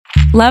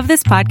Love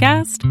this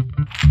podcast?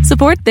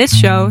 Support this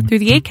show through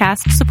the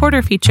Acast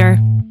supporter feature.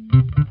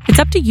 It's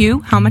up to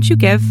you how much you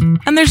give,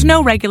 and there's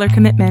no regular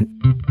commitment.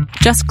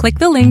 Just click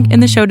the link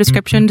in the show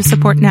description to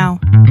support now.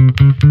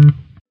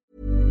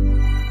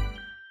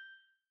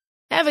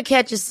 Ever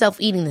catch yourself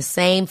eating the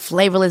same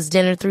flavorless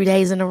dinner 3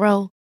 days in a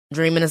row?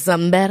 Dreaming of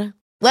something better?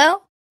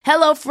 Well,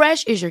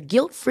 HelloFresh is your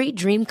guilt-free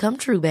dream come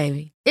true,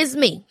 baby. It's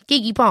me,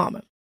 Keke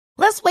Palmer.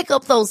 Let's wake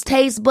up those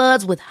taste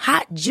buds with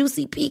hot,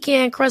 juicy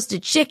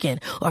pecan-crusted chicken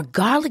or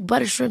garlic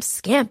butter shrimp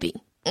scampi.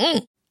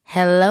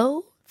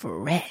 Hello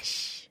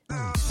Fresh.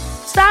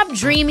 Stop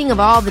dreaming of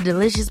all the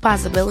delicious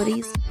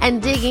possibilities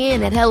and dig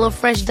in at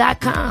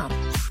HelloFresh.com.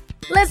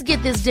 Let's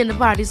get this dinner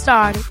party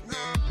started.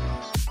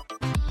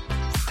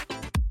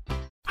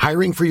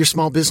 Hiring for your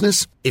small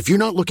business? If you're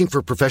not looking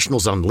for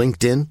professionals on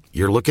LinkedIn,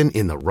 you're looking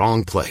in the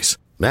wrong place.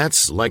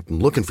 That's like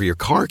looking for your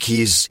car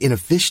keys in a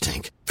fish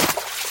tank.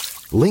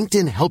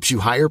 LinkedIn helps you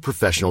hire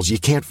professionals you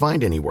can't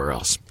find anywhere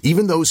else,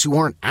 even those who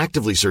aren't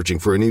actively searching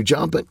for a new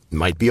job but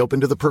might be open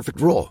to the perfect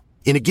role.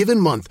 In a given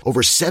month,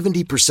 over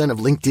 70% of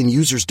LinkedIn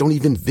users don't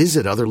even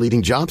visit other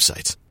leading job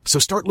sites. So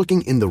start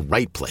looking in the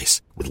right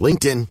place. With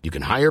LinkedIn, you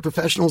can hire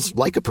professionals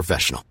like a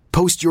professional.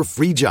 Post your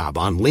free job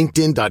on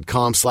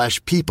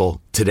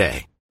linkedin.com/people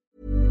today.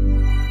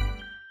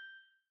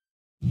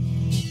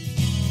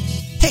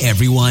 Hey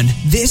everyone,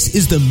 this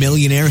is the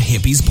Millionaire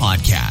Hippies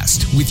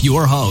Podcast with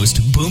your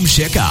host, Boom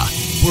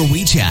Shikha, where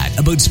we chat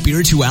about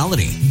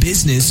spirituality,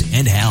 business,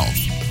 and health.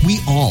 We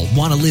all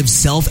want to live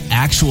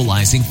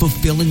self-actualizing,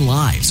 fulfilling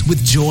lives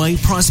with joy,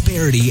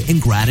 prosperity,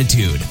 and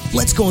gratitude.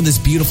 Let's go on this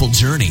beautiful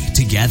journey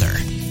together.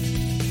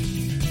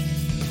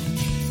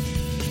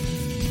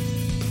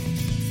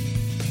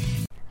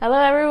 Hello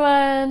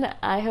everyone,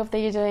 I hope that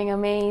you're doing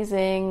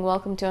amazing.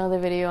 Welcome to another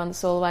video on the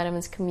Soul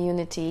Vitamins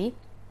community.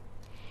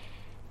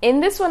 In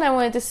this one, I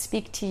wanted to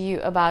speak to you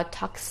about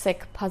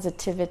toxic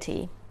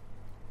positivity.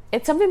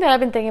 It's something that I've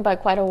been thinking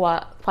about quite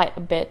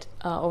a bit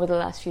over the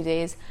last few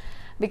days,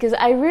 because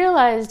I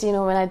realized,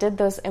 when I did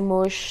those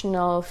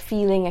emotional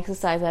feeling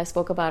exercises I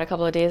spoke about a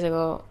couple of days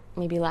ago,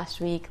 maybe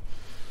last week,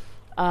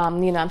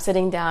 I'm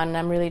sitting down and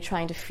I'm really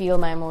trying to feel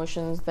my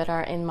emotions that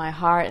are in my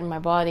heart and my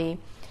body.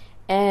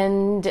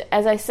 And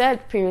as I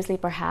said previously,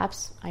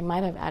 perhaps I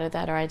might have added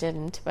that or I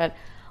didn't, but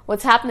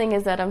what's happening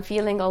is that I'm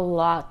feeling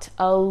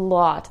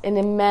an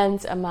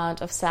immense amount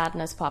of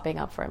sadness popping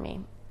up for me.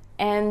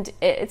 And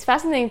it's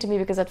fascinating to me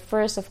because at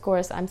first, of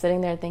course, I'm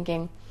sitting there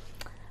thinking,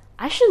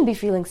 I shouldn't be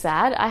feeling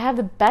sad. I have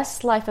the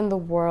best life in the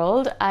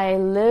world.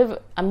 I'm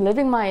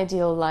living my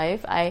ideal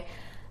life. I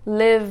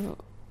live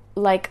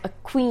like a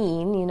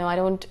queen. I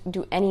don't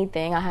do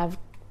anything. I have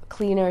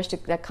cleaners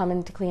that come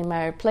in to clean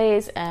my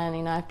place,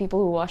 and I have people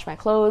who wash my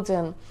clothes,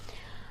 and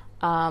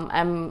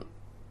I'm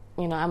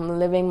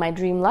living my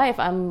dream life.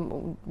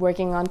 I'm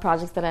working on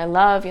projects that I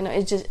love.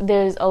 It's just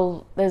there's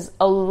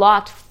a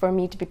lot for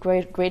me to be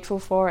grateful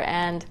for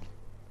and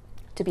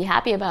to be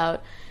happy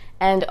about,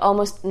 and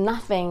almost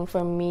nothing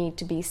for me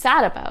to be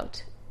sad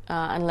about,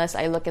 unless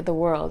I look at the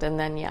world, and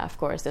then of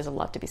course there's a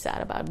lot to be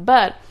sad about.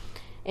 But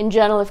in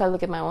general, if I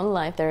look at my own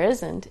life, there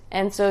isn't.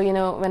 And so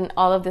when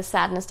all of this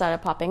sadness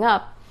started popping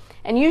up,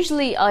 and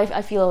usually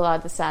I feel a lot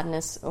of the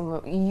sadness,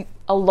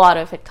 a lot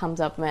of it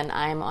comes up when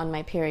I'm on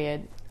my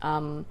period.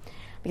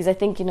 Because I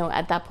think,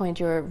 at that point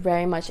you're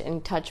very much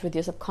in touch with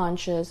your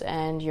subconscious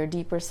and your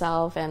deeper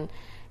self and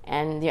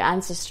your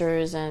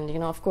ancestors. And,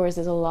 of course,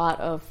 there's a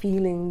lot of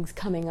feelings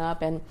coming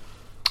up. And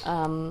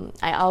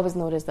I always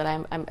notice that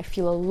I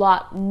feel a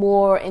lot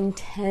more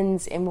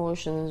intense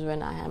emotions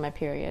when I have my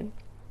period.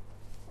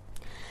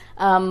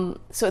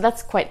 So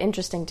that's quite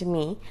interesting to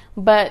me.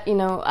 But,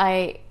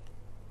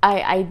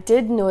 I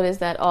did notice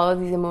that all of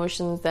these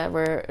emotions that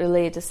were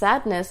related to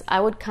sadness, I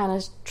would kind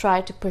of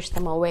try to push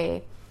them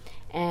away.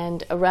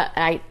 And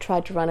I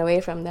tried to run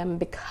away from them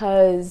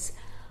because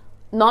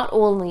not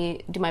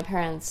only did my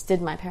parents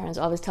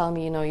always tell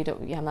me,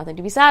 you have nothing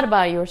to be sad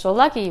about. You're so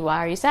lucky. Why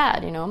are you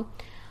sad?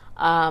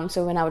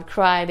 So when I would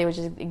cry, they would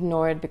just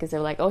ignore it because they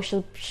were like, oh,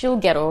 she'll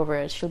get over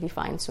it. She'll be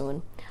fine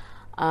soon.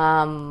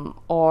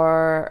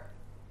 Or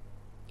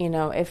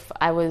if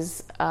I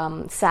was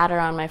sad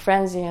around my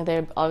friends,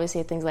 they'd always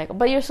say things like,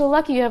 but you're so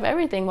lucky. You have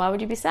everything. Why would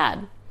you be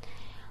sad?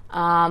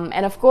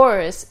 And of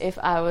course, if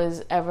I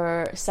was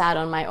ever sad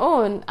on my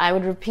own, I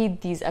would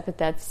repeat these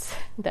epithets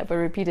that were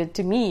repeated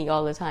to me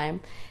all the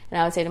time. And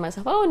I would say to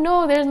myself, oh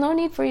no, there's no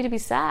need for you to be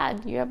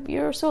sad.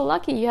 You're so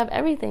lucky. You have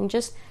everything.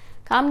 Just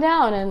calm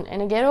down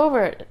and get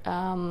over it.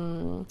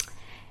 And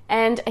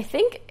I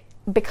think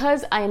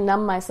because I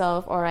numbed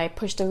myself or I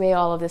pushed away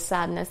all of this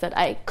sadness that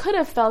I could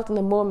have felt in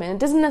the moment, it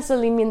doesn't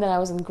necessarily mean that I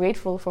wasn't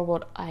grateful for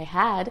what I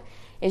had.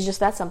 It's just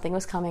that something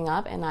was coming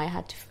up and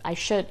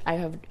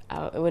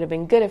it would have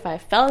been good if I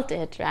felt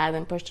it rather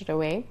than pushed it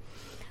away.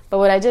 But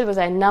what I did was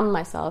I numbed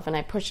myself and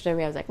I pushed it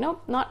away. I was like,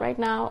 nope, not right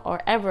now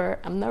or ever.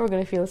 I'm never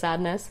going to feel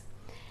sadness.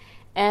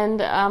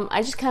 And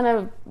I just kind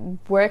of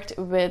worked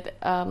with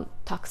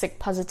toxic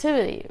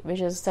positivity, which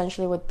is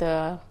essentially what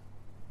the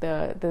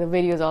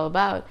video is all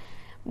about,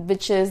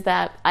 which is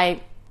that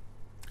I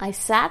I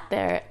sat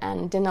there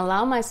and didn't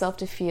allow myself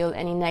to feel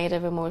any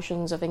negative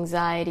emotions of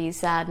anxiety,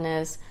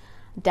 sadness,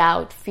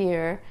 doubt,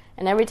 fear.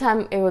 And every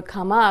time it would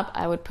come up,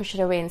 I would push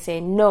it away and say,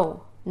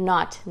 no,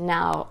 not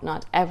now,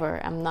 not ever.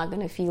 I'm not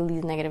going to feel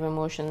these negative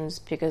emotions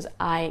because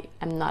I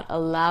am not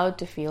allowed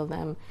to feel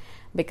them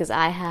because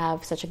I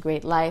have such a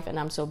great life and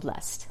I'm so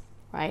blessed,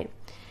 right?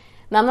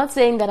 Now, I'm not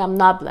saying that I'm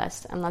not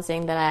blessed. I'm not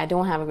saying that I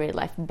don't have a great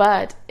life,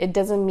 but it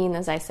doesn't mean,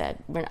 as I said,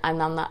 that I'm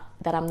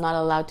not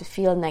allowed to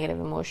feel negative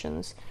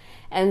emotions.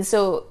 And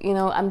so,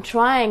 I'm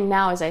trying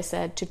now, as I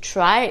said, to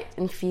try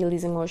and feel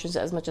these emotions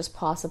as much as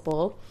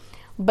possible.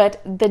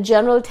 But the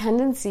general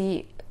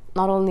tendency,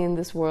 not only in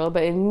this world,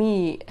 but in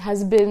me,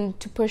 has been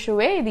to push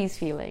away these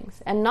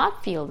feelings and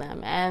not feel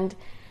them and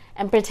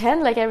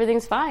pretend like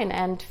everything's fine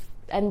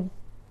and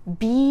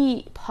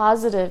be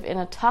positive in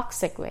a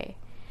toxic way.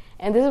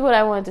 And this is what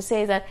I wanted to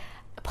say, is that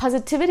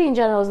positivity in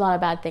general is not a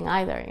bad thing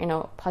either.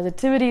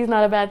 Positivity is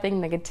not a bad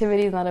thing.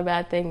 Negativity is not a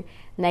bad thing.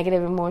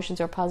 Negative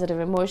emotions or positive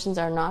emotions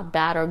are not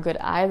bad or good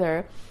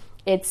either.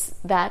 It's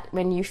that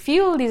when you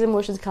feel these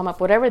emotions come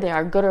up, whatever they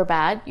are, good or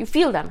bad, you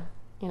feel them.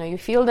 You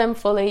feel them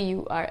fully,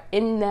 you are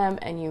in them,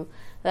 and you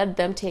let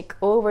them take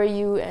over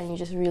you, and you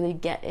just really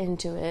get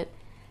into it.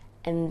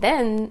 And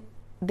then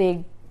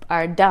they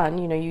are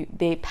done.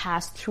 They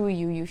pass through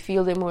you. You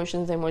feel the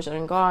emotions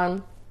are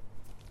gone.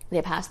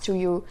 They pass through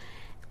you,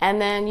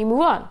 and then you move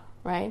on,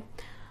 right?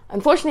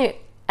 Unfortunately,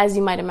 as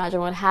you might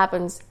imagine, what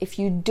happens if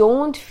you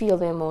don't feel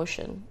the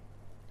emotion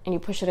and you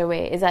push it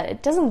away is that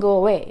it doesn't go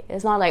away.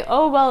 It's not like,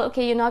 oh, well,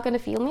 okay, you're not going to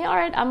feel me. All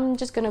right, I'm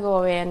just going to go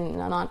away and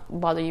not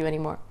bother you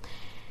anymore.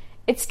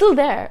 It's still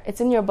there.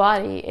 It's in your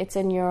body. It's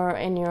in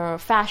your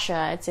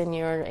fascia. It's in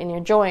your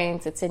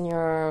joints. It's in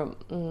your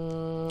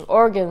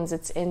organs.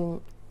 It's in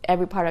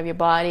every part of your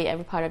body,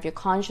 every part of your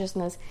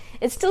consciousness.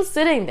 It's still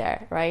sitting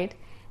there, right?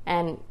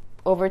 And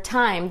over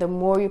time, the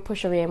more you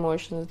push away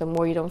emotions, the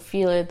more you don't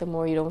feel it, the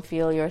more you don't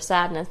feel your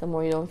sadness, the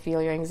more you don't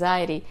feel your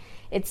anxiety.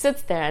 It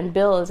sits there and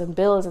builds and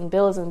builds and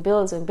builds and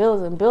builds and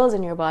builds and builds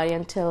in your body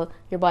until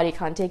your body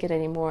can't take it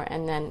anymore,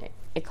 and then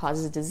it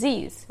causes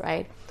disease,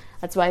 right?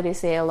 That's why they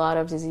say a lot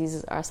of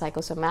diseases are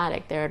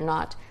psychosomatic. They're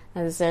not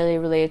necessarily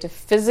related to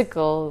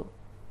physical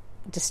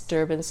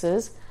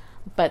disturbances,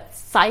 but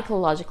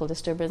psychological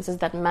disturbances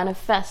that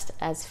manifest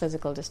as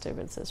physical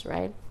disturbances,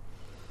 right?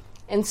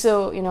 And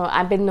so,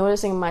 I've been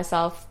noticing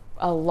myself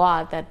a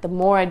lot that the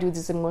more I do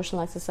these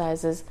emotional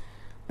exercises,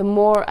 the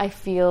more I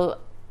feel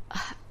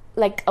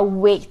like a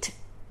weight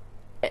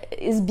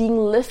is being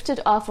lifted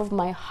off of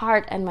my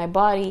heart and my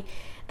body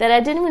that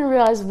I didn't even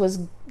realize was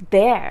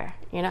there.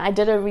 I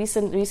did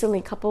recently,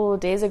 a couple of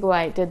days ago,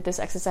 I did this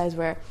exercise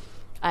where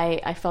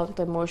I felt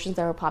the emotions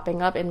that were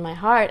popping up in my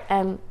heart,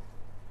 and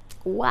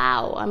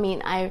wow,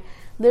 I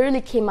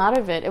literally came out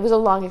of it. It was a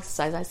long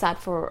exercise. I sat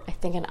for, I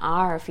think, an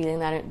hour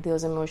feeling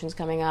those emotions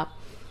coming up.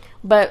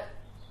 But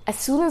as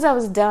soon as I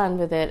was done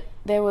with it,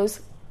 there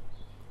was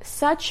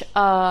such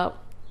a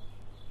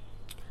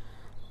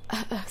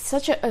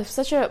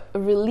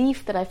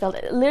relief that I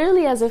felt,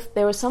 literally as if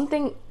there was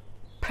something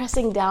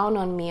pressing down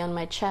on me, on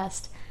my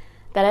chest,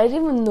 that I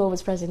didn't even know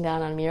was pressing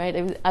down on me,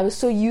 right? I was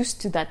so used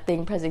to that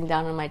thing pressing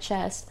down on my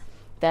chest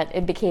that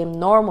it became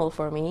normal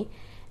for me.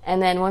 And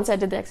then once I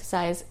did the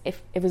exercise,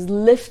 it was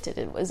lifted.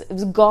 It was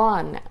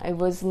gone. It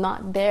was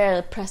not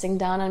there pressing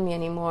down on me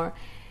anymore.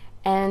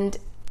 And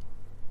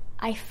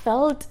I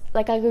felt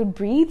like I could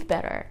breathe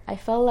better. I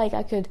felt like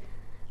I could,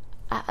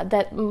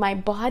 that my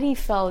body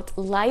felt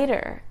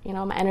lighter.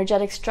 My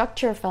energetic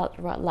structure felt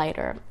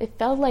lighter. It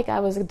felt like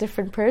I was a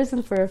different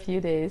person for a few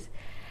days.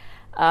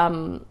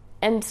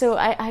 And so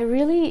I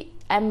really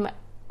am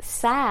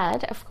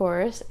sad, of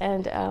course,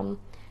 and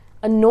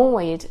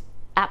annoyed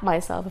at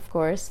myself, of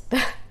course,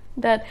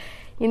 that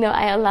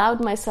I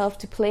allowed myself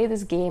to play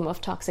this game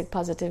of toxic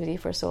positivity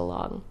for so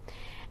long.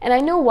 And I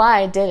know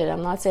why I did it.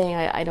 I'm not saying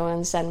I don't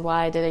understand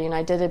why I did it.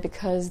 I did it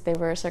because there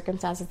were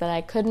circumstances that I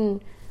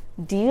couldn't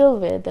deal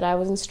with, that I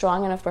wasn't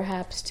strong enough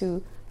perhaps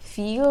to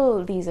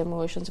feel these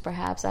emotions.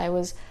 Perhaps I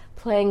was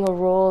playing a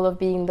role of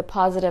being the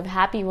positive,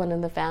 happy one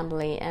in the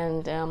family,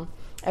 and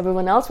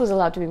everyone else was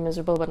allowed to be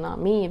miserable but not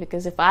me,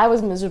 because if I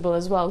was miserable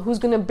as well, who's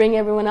going to bring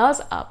everyone else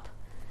up?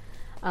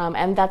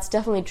 And that's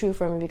definitely true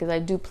for me, because I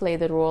do play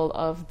the role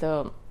of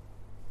the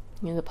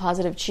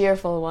positive,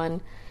 cheerful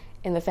one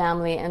in the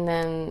family, and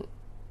then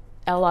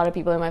a lot of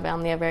people in my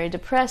family are very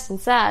depressed and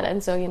sad.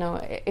 And so,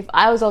 if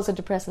I was also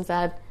depressed and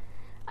sad,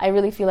 I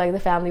really feel like the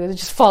family would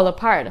just fall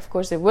apart. Of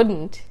course, it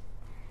wouldn't.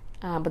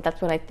 But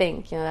that's what I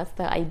think. That's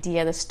the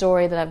idea, the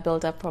story that I've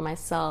built up for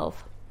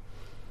myself.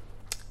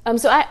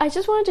 So I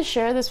just wanted to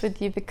share this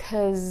with you,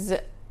 because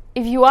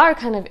if you are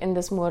kind of in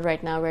this mode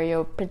right now where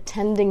you're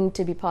pretending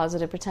to be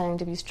positive, pretending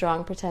to be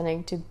strong,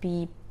 pretending to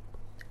be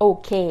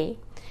okay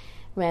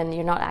when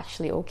you're not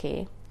actually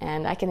okay,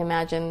 and I can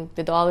imagine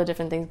with all the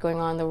different things going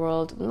on in the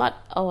world,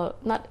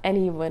 not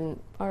anyone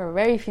or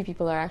very few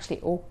people are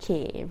actually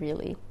okay,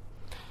 really.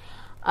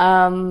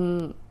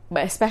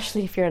 But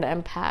especially if you're an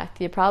empath,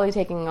 you're probably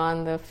taking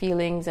on the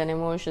feelings and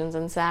emotions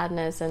and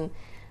sadness and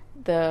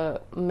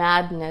the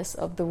madness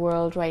of the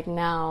world right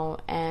now.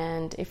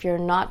 And if you're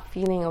not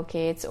feeling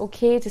okay, it's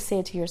okay to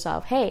say to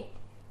yourself, hey,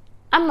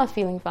 I'm not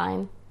feeling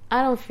fine.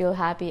 I don't feel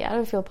happy. I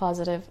don't feel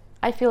positive.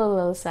 I feel a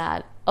little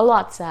sad, a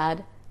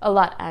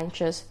lot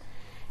anxious.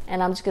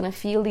 And I'm just going to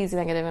feel these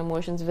negative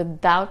emotions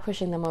without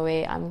pushing them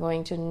away. I'm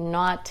going to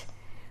not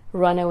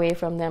run away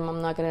from them.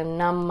 I'm not going to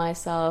numb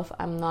myself.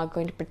 I'm not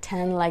going to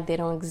pretend like they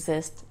don't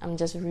exist. I'm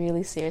just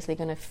really seriously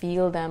going to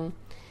feel them.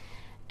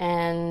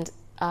 And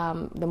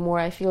the more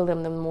I feel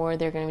them, the more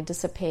they're going to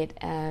dissipate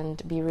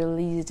and be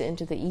released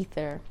into the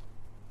ether.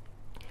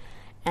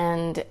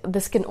 And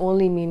this can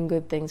only mean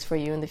good things for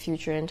you in the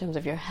future in terms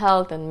of your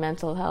health and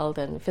mental health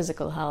and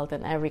physical health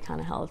and every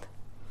kind of health.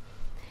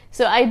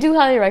 So I do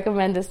highly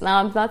recommend this. Now,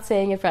 I'm not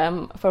saying it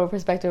from a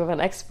perspective of an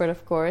expert,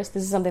 of course.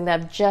 This is something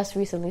that I've just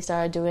recently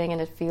started doing, and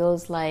it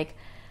feels like,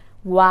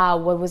 wow,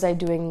 what was I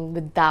doing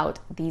without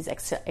these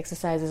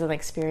exercises and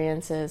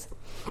experiences?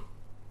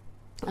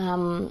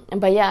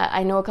 But yeah,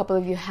 I know a couple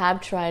of you have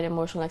tried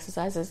emotional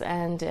exercises,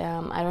 and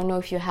I don't know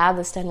if you have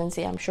this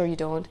tendency. I'm sure you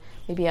don't.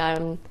 Maybe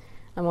I'm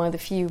one of the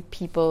few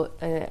people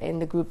in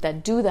the group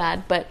that do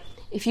that. But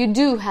if you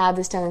do have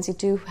this tendency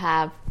to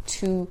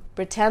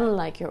pretend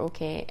like you're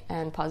okay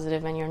and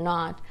positive and you're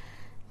not,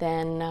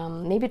 then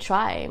maybe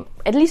try,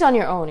 at least on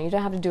your own. You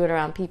don't have to do it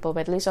around people, but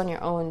at least on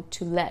your own,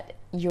 to let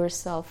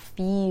yourself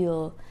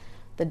feel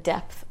the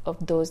depth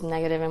of those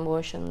negative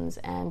emotions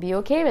and be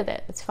okay with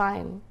it. It's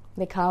fine.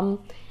 They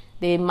come.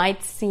 They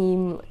might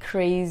seem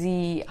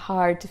crazy,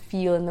 hard to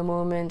feel in the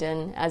moment,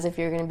 and as if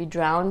you're going to be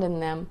drowned in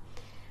them.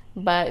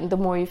 But the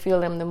more you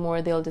feel them, the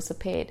more they'll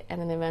dissipate, and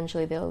then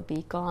eventually they'll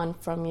be gone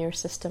from your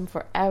system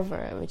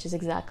forever, which is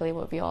exactly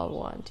what we all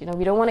want. You know,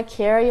 we don't want to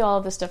carry all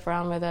of this stuff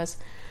around with us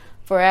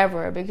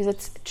forever, because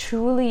it's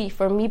truly,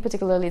 for me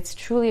particularly, it's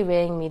truly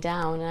weighing me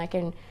down.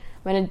 And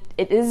when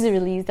it is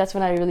released, that's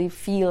when I really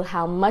feel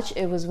how much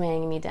it was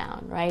weighing me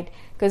down, right?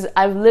 Because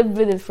I've lived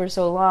with it for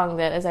so long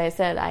that, as I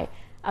said,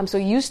 I'm so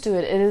used to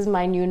it. It is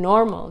my new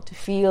normal to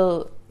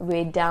feel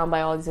weighed down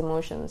by all these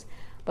emotions.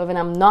 But when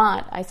I'm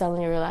not, I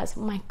suddenly realize,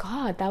 oh my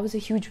God, that was a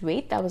huge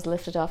weight that was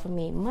lifted off of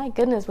me. My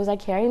goodness, was I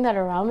carrying that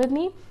around with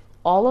me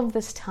all of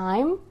this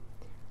time?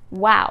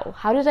 Wow,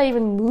 how did I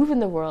even move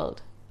in the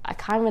world? I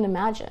can't even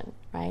imagine,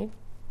 right?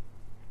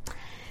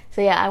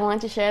 So yeah, I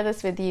wanted to share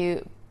this with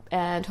you,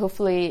 and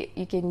hopefully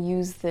you can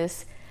use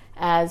this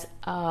as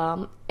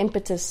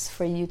impetus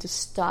for you to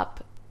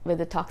stop with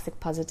the toxic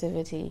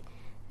positivity.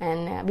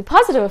 And be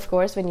positive, of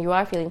course, when you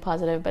are feeling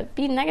positive, but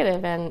be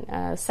negative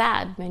and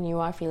sad when you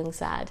are feeling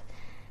sad.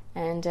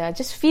 And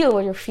just feel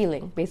what you're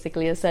feeling,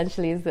 basically,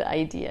 essentially, is the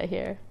idea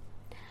here.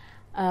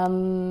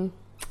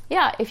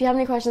 Yeah, if you have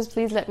any questions,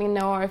 please let me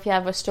know. Or if you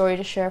have a story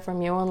to share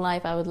from your own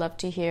life, I would love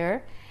to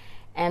hear.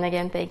 And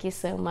again, thank you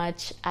so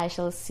much. I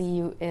shall see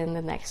you in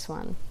the next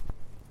one.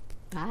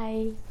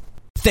 Bye.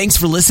 Thanks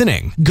for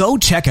listening. Go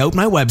check out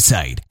my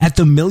website at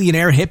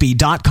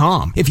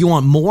themillionairehippie.com if you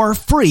want more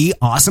free,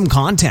 awesome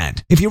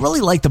content. If you really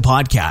like the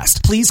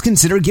podcast, please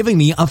consider giving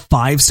me a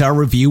 5-star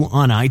review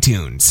on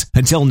iTunes.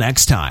 Until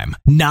next time,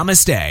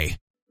 namaste.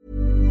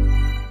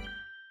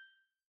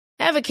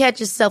 Ever catch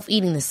yourself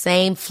eating the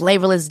same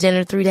flavorless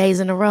dinner 3 days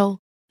in a row?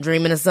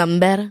 Dreaming of something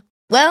better?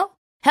 Well,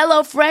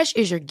 HelloFresh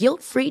is your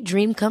guilt-free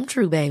dream come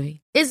true,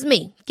 baby. It's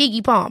me,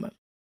 Keke Palmer.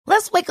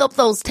 Let's wake up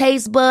those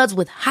taste buds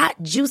with hot,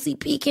 juicy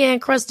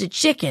pecan-crusted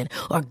chicken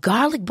or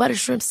garlic butter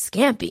shrimp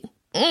scampi.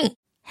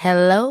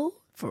 Hello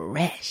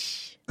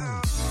Fresh.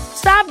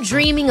 Stop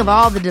dreaming of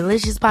all the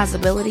delicious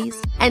possibilities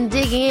and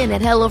dig in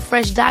at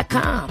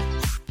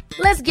HelloFresh.com.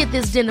 Let's get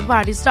this dinner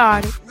party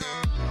started.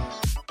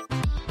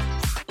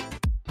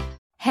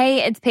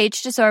 Hey, it's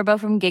Paige DeSorbo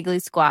from Giggly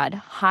Squad.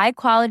 High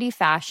quality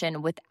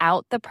fashion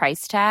without the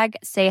price tag.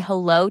 Say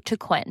hello to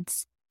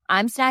Quince.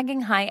 I'm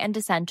snagging high-end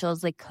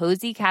essentials like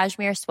cozy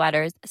cashmere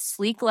sweaters,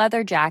 sleek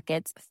leather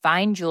jackets,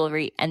 fine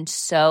jewelry, and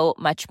so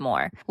much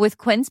more. With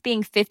Quince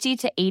being 50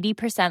 to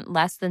 80%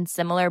 less than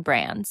similar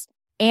brands.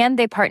 And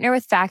they partner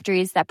with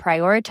factories that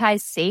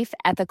prioritize safe,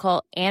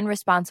 ethical, and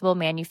responsible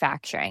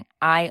manufacturing.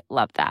 I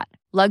love that.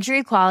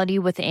 Luxury quality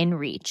within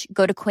reach.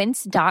 Go to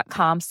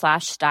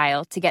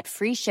quince.com/style to get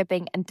free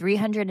shipping and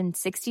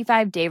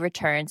 365-day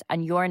returns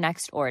on your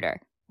next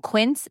order.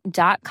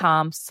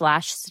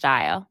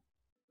 Quince.com/style.